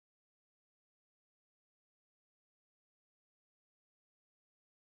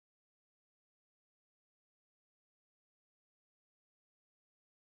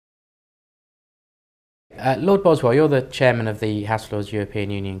Lord Boswell, you're the chairman of the House of Lords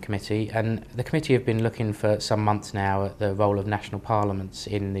European Union Committee, and the committee have been looking for some months now at the role of national parliaments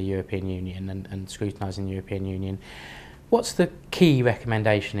in the European Union and scrutinising the European Union. What's the key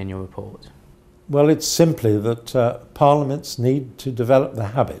recommendation in your report? Well, it's simply that parliaments need to develop the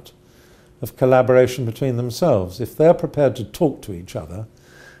habit of collaboration between themselves. If they're prepared to talk to each other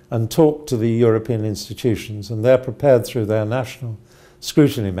and talk to the European institutions, and they're prepared through their national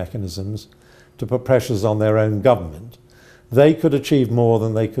scrutiny mechanisms to put pressures on their own government, they could achieve more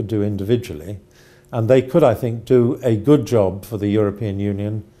than they could do individually, and they could, I think, do a good job for the European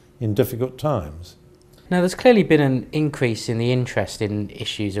Union in difficult times. Now, there's clearly been an increase in the interest in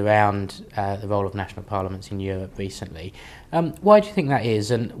issues around the role of national parliaments in Europe recently. Why do you think that is,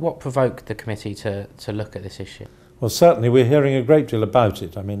 and what provoked the committee to look at this issue? Well, certainly we're hearing a great deal about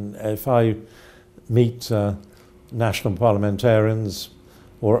it. I mean, if I meet national parliamentarians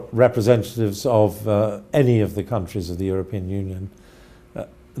or representatives of any of the countries of the European Union,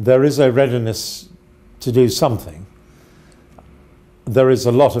 there is a readiness to do something. There is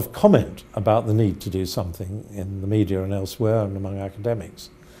a lot of comment about the need to do something in the media and elsewhere and among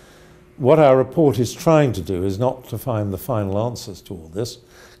academics. What our report is trying to do is not to find the final answers to all this,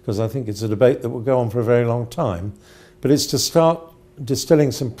 because I think it's a debate that will go on for a very long time, but it's to start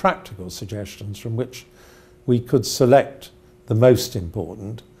distilling some practical suggestions from which we could select the most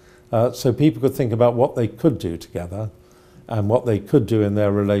important, so people could think about what they could do together and what they could do in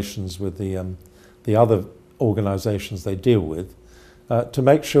their relations with the other organisations they deal with, to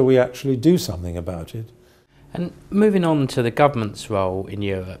make sure we actually do something about it. And moving on to the government's role in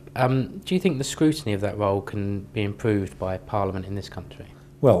Europe, do you think the scrutiny of that role can be improved by Parliament in this country?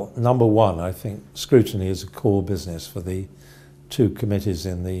 Well, number one, I think scrutiny is a core business for the two committees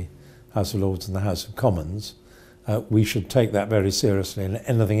in the House of Lords and the House of Commons. We should take that very seriously, and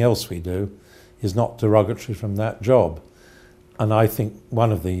anything else we do is not derogatory from that job. And I think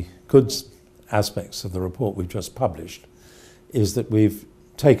one of the good aspects of the report we've just published is that we've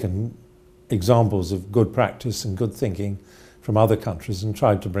taken examples of good practice and good thinking from other countries and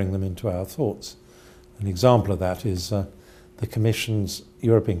tried to bring them into our thoughts. An example of that is the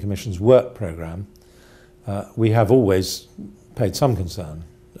European Commission's work programme. We have always paid some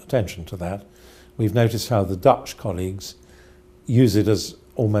attention to that. We've noticed how the Dutch colleagues use it as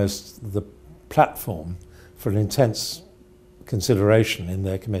almost the platform for an intense consideration in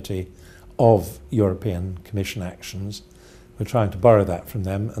their committee of European Commission actions. We're trying to borrow that from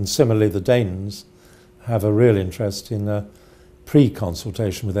them, and similarly the Danes have a real interest in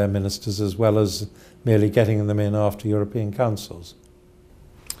pre-consultation with their ministers as well as merely getting them in after European councils.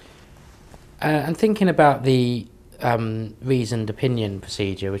 And thinking about the reasoned opinion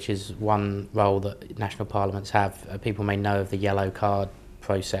procedure, which is one role that national parliaments have, people may know of the yellow card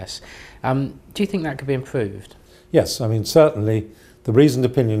process. Do you think that could be improved? Yes, I mean certainly the reasoned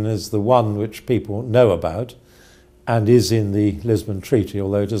opinion is the one which people know about and is in the Lisbon Treaty,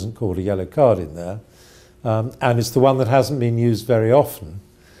 although it isn't called a yellow card in there. And it's the one that hasn't been used very often.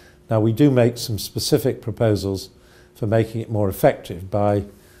 Now, we do make some specific proposals for making it more effective by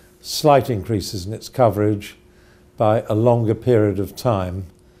slight increases in its coverage, by a longer period of time,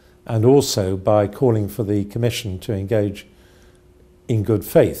 and also by calling for the Commission to engage in good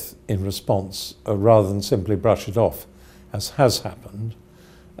faith in response, rather than simply brush it off, as has happened.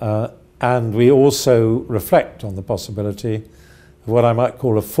 And we also reflect on the possibility of what I might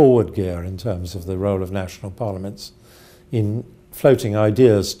call a forward gear in terms of the role of national parliaments in floating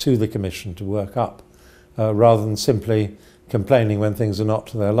ideas to the Commission to work up, rather than simply complaining when things are not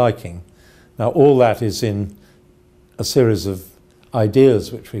to their liking. Now, all that is in a series of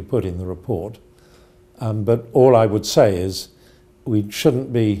ideas which we put in the report, but all I would say is we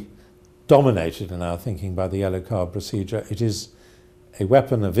shouldn't be dominated in our thinking by the yellow card procedure. It is a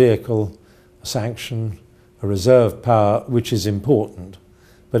weapon, a vehicle, a sanction, a reserve power, which is important,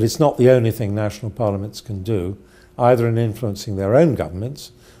 but it's not the only thing national parliaments can do, either in influencing their own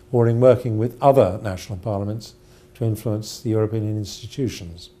governments or in working with other national parliaments to influence the European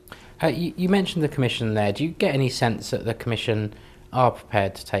institutions. You mentioned the Commission there. Do you get any sense that the Commission are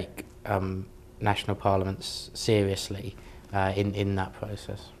prepared to take national parliaments seriously in that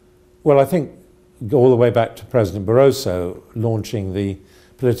process? Well, I think all the way back to President Barroso launching the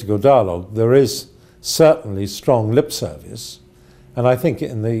political dialogue, there is certainly strong lip service, and I think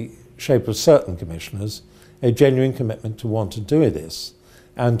in the shape of certain commissioners, a genuine commitment to want to do this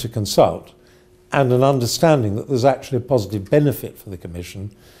and to consult, and an understanding that there's actually a positive benefit for the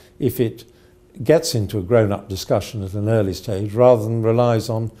Commission if it gets into a grown-up discussion at an early stage rather than relies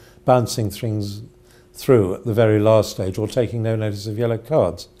on bouncing things through at the very last stage or taking no notice of yellow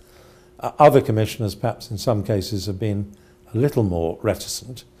cards. Other commissioners, perhaps in some cases, have been a little more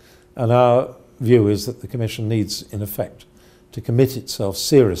reticent, and our view is that the Commission needs, in effect, to commit itself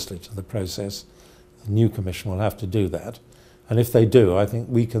seriously to the process. The new Commission will have to do that, and if they do, I think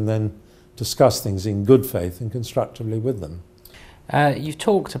we can then discuss things in good faith and constructively with them. You've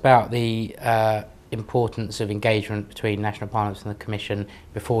talked about the importance of engagement between national parliaments and the Commission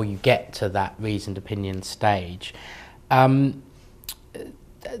before you get to that reasoned opinion stage.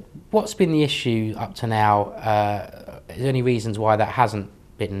 What's been the issue up to now? Is there any reasons why that hasn't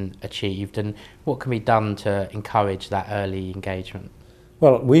been achieved, and what can be done to encourage that early engagement?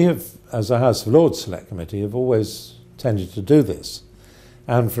 Well, we have, as a House of Lords Select Committee, have always tended to do this.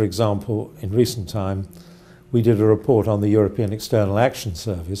 And, for example, in recent time, we did a report on the European External Action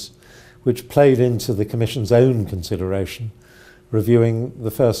Service, which played into the Commission's own consideration, reviewing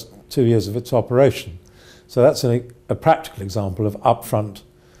the first 2 years of its operation. So that's a practical example of upfront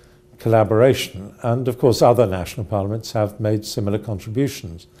collaboration, and of course other national parliaments have made similar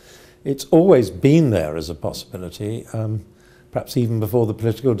contributions. It's always been there as a possibility, perhaps even before the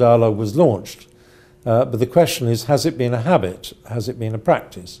political dialogue was launched. But the question is, has it been a habit? Has it been a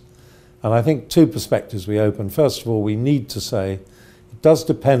practice? And I think two perspectives we open. First of all, we need to say it does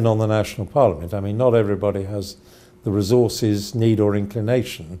depend on the national parliament. I mean, not everybody has the resources, need or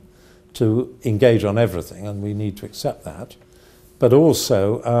inclination to engage on everything, and we need to accept that. But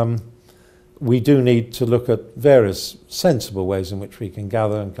also, we do need to look at various sensible ways in which we can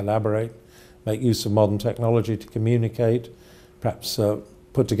gather and collaborate, make use of modern technology to communicate, perhaps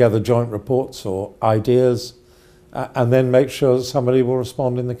put together joint reports or ideas, and then make sure that somebody will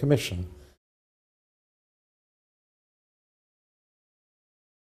respond in the Commission.